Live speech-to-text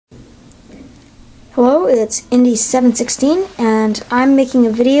Hello, it's Indy716 and I'm making a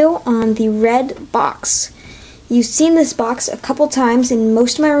video on the red box. You've seen this box a couple times in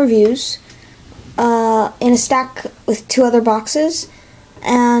most of my reviews, in a stack with two other boxes,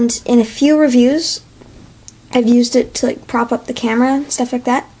 and in a few reviews I've used it to prop up the camera and stuff like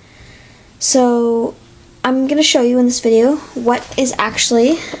that. So I'm going to show you in this video what is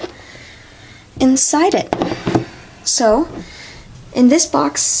actually inside it. So in this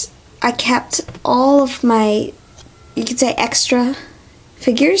box I kept all of my, you could say, extra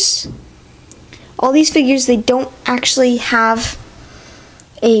figures. All these figures, they don't actually have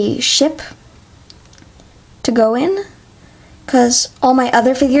a ship to go in, because all my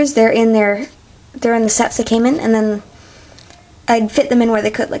other figures, they're in the sets they came in, and then I'd fit them in where they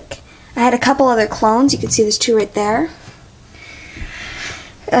could. Like, I had a couple other clones. You can see there's two right there.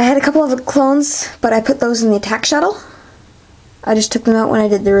 I had a couple of clones, but I put those in the attack shuttle. I just took them out when I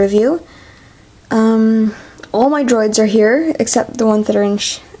did the review. All my droids are here, except the ones that are in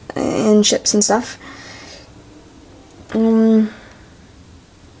ships and stuff.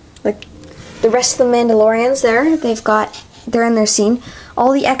 Like the rest of the Mandalorians there, they're in their scene.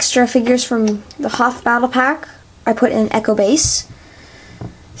 All the extra figures from the Hoth Battle Pack, I put in Echo Base.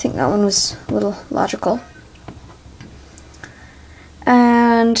 I think that one was a little logical.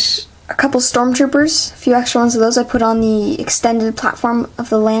 And a couple stormtroopers, a few extra ones of those I put on the extended platform of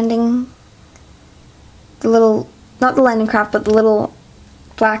the landing, not the landing craft, but the little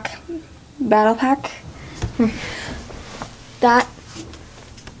black battle pack. That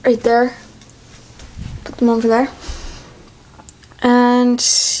right there, put them over there. And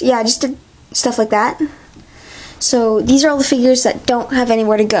yeah, I just did stuff like that. So these are all the figures that don't have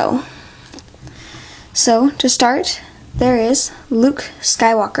anywhere to go. So to start, there is Luke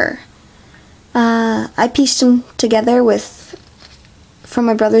Skywalker. I pieced him together from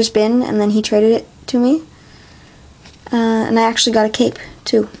my brother's bin, and then he traded it to me. And I actually got a cape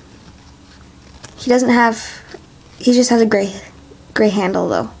too. He just has a gray handle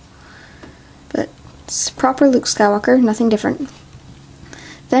though. But it's proper Luke Skywalker, nothing different.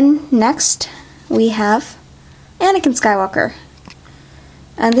 Then next we have Anakin Skywalker.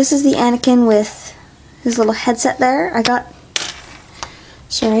 And this is the Anakin with his little headset there. I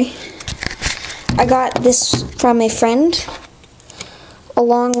got this from a friend,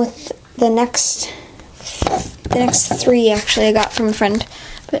 along with the next three actually I got from a friend.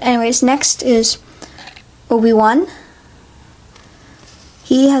 But anyways, next is Obi-Wan.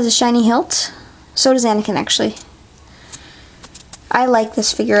 He has a shiny hilt. So does Anakin, actually. I like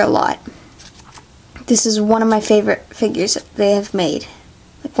this figure a lot. This is one of my favorite figures that they have made.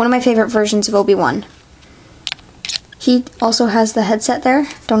 Like one of my favorite versions of Obi-Wan. He also has the headset there.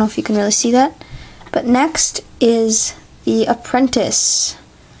 Don't know if you can really see that. But next is the Apprentice.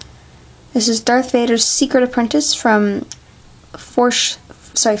 This is Darth Vader's secret apprentice from Force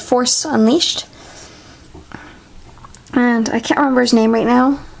Unleashed. And I can't remember his name right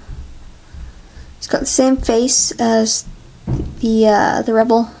now. He's got the same face as the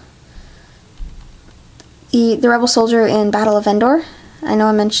rebel soldier in Battle of Endor. I know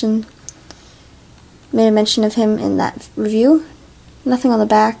I made a mention of him in that review. Nothing on the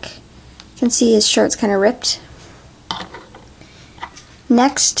back. You can see his shirt's kind of ripped.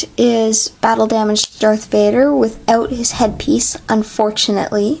 Next is battle damaged Darth Vader without his headpiece,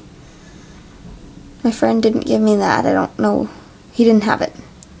 unfortunately. My friend didn't give me that. I don't know. He didn't have it.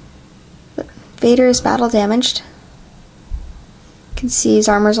 But Vader is battle damaged. You can see his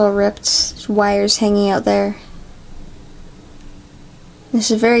armor's all ripped. There's wires hanging out there.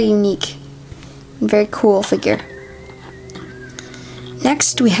 This is a very unique and very cool figure.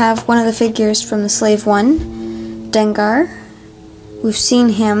 Next we have one of the figures from the Slave One, Dengar. We've seen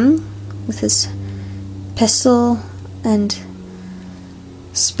him with his pistol and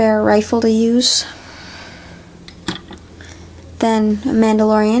spare rifle to use. Then a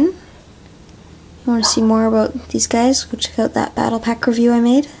Mandalorian. You want to see more about these guys? Go check out that Battle Pack review I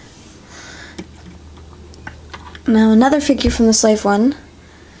made. Now another figure from the Slave One,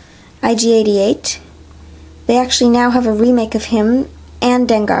 IG-88. They actually now have a remake of him and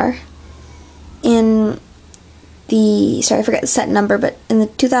Dengar in I forget the set number, but in the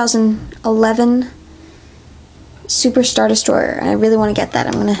 2011 Super Star Destroyer, and I really want to get that.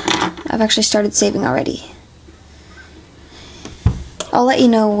 I've actually started saving already. I'll let you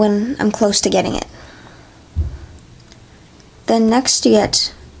know when I'm close to getting it. Then next you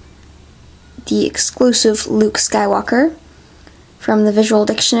get the exclusive Luke Skywalker from the Visual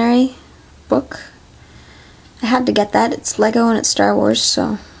Dictionary book. I had to get that. It's Lego and it's Star Wars,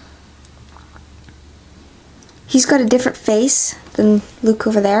 so He's got a different face than Luke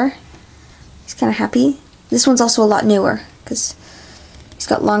over there. He's kind of happy. This one's also a lot newer because he's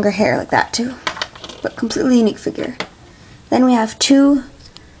got longer hair like that too. But completely unique figure. Then we have two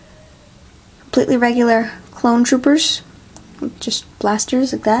completely regular clone troopers, just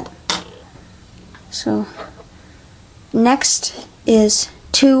blasters like that. So next is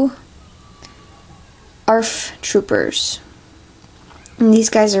two ARF troopers. And these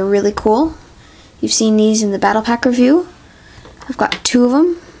guys are really cool. You've seen these in the Battle Pack review. I've got two of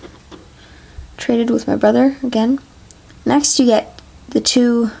them. Traded with my brother again. Next you get the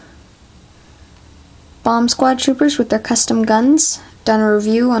two Bomb Squad troopers with their custom guns. Done a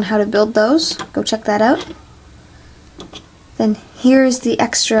review on how to build those. Go check that out. Then here's the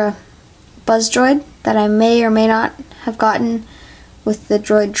extra Buzz Droid that I may or may not have gotten with the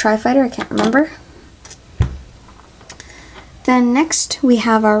Droid Tri-Fighter. I can't remember. Then next we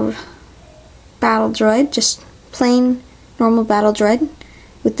have our Battle Droid, just plain normal Battle Droid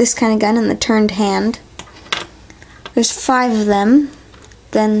with this kind of gun and the turned hand. There's 5 of them.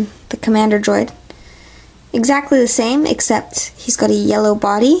 Then the Commander Droid. Exactly the same, except he's got a yellow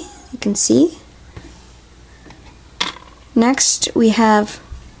body, you can see. Next we have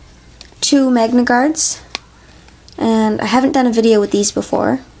 2 Magna Guards, and I haven't done a video with these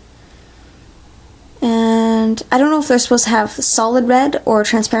before. And I don't know if they're supposed to have solid red or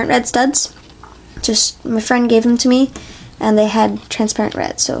transparent red studs. Just my friend gave them to me, and they had transparent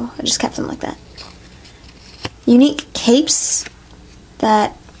red, so I just kept them like that. Unique capes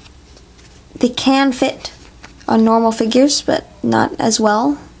that they can fit on normal figures, but not as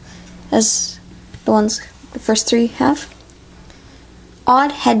well as the ones the first 3 have.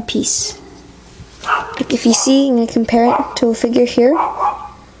 Odd headpiece. Like if you see, I'm going to compare it to a figure here.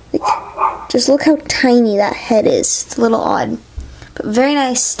 Like, just look how tiny that head is. It's a little odd. But very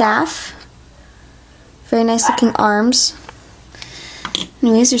nice staff. Very nice looking arms.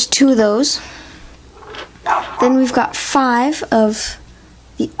 Anyways, there's 2 of those. Then we've got 5 of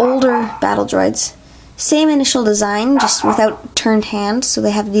the older battle droids. Same initial design, just without turned hand, so they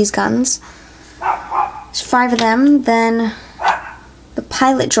have these guns. There's 5 of them. Then the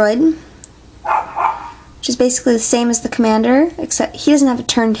pilot droid, which is basically the same as the commander, except he doesn't have a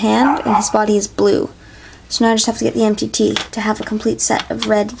turned hand and his body is blue. So now I just have to get the MTT to have a complete set of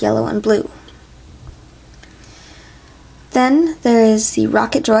red, yellow, and blue. Then there is the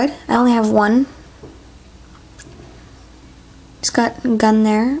rocket droid. I only have one. He's got a gun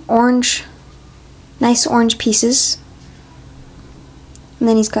there. Orange. Nice orange pieces. And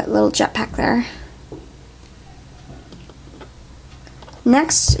then he's got a little jetpack there.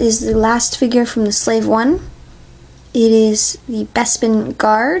 Next is the last figure from the Slave One. It is the Bespin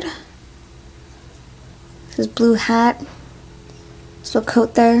Guard. His blue hat. His little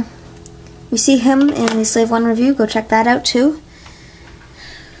coat there. We see him in the Slave One review. Go check that out too.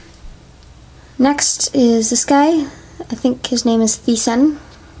 Next is this guy. I think his name is Thiessen.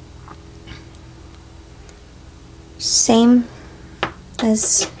 Same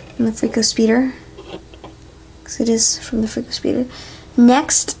as in the Freako Speeder, because it is from the Freako Speeder.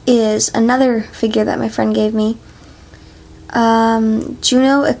 Next is another figure that my friend gave me,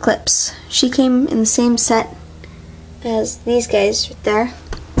 Juno Eclipse. She came in the same set as these guys right there.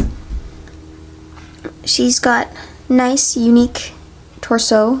 She's got nice, unique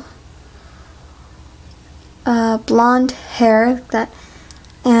torso, blonde hair like that,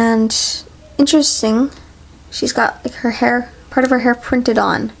 and interesting. She's got like her hair, part of her hair printed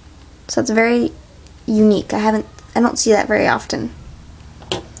on, so it's very unique. I don't see that very often.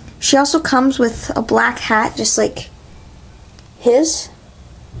 She also comes with a black hat, just like his,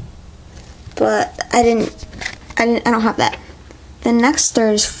 but I don't have that. Then next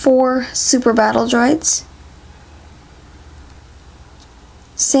there's 4 Super Battle Droids,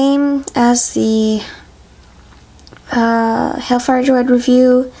 same as the Hellfire Droid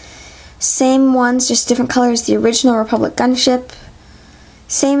review. Same ones, just different colors, the original Republic gunship.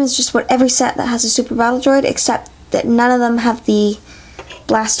 Same as just what every set that has a Super Battle Droid, except that none of them have the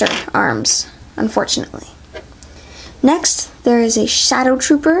blaster arms, unfortunately. Next, there is a Shadow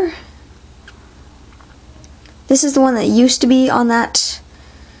Trooper. This is the one that used to be on the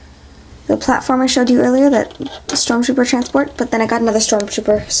platform I showed you earlier, that Stormtrooper transport, but then I got another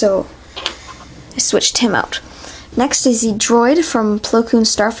Stormtrooper, so I switched him out. Next is the droid from Plo Koon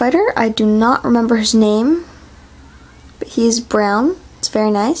Starfighter. I do not remember his name, but he is brown. It's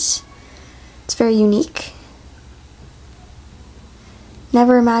very nice. It's very unique.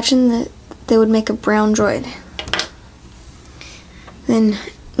 Never imagined that they would make a brown droid. Then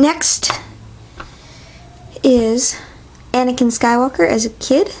next is Anakin Skywalker as a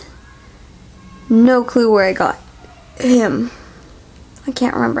kid. No clue where I got him. I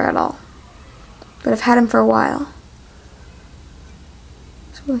can't remember at all. but I've had him for a while.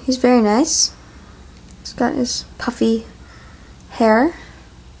 So he's very nice. He's got his puffy hair.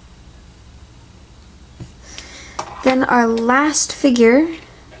 Then our last figure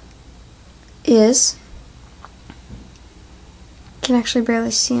is, you can actually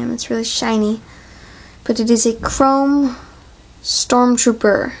barely see him, it's really shiny, but it is a chrome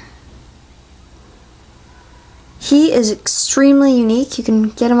stormtrooper. He is extremely unique. You can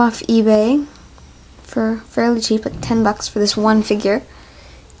get him off eBay for fairly cheap, like $10 for this one figure.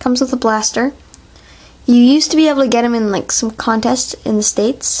 Comes with a blaster. You used to be able to get him in like some contest in the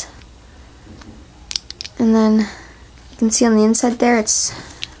States. And then you can see on the inside there it's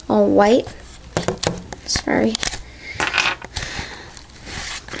all white. Sorry.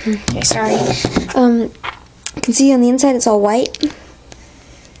 Okay, sorry. You can see on the inside it's all white.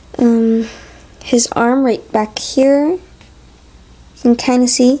 His arm right back here, you can kind of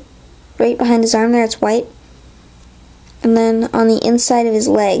see right behind his arm there it's white. And then on the inside of his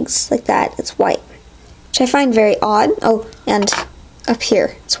legs, like that, it's white, which I find very odd. Oh, and up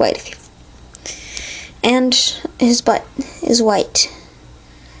here it's white. And his butt is white,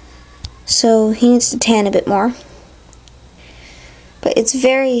 so he needs to tan a bit more. But it's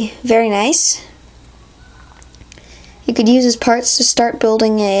very, very nice. You could use his parts to start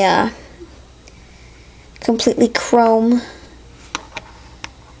building a completely chrome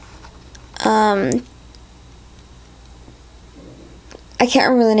I can't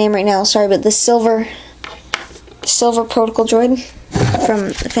remember the name right now, sorry, but the silver protocol droid from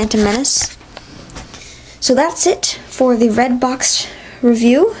the Phantom Menace. So that's it for the red box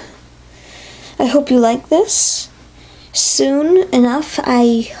review. I hope you like this. Soon enough,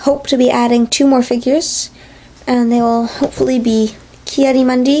 I hope to be adding 2 more figures, and they will hopefully be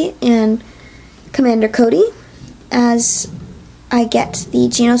Ki-Adi-Mundi and Commander Cody, as I get the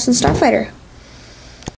Geonosian Starfighter.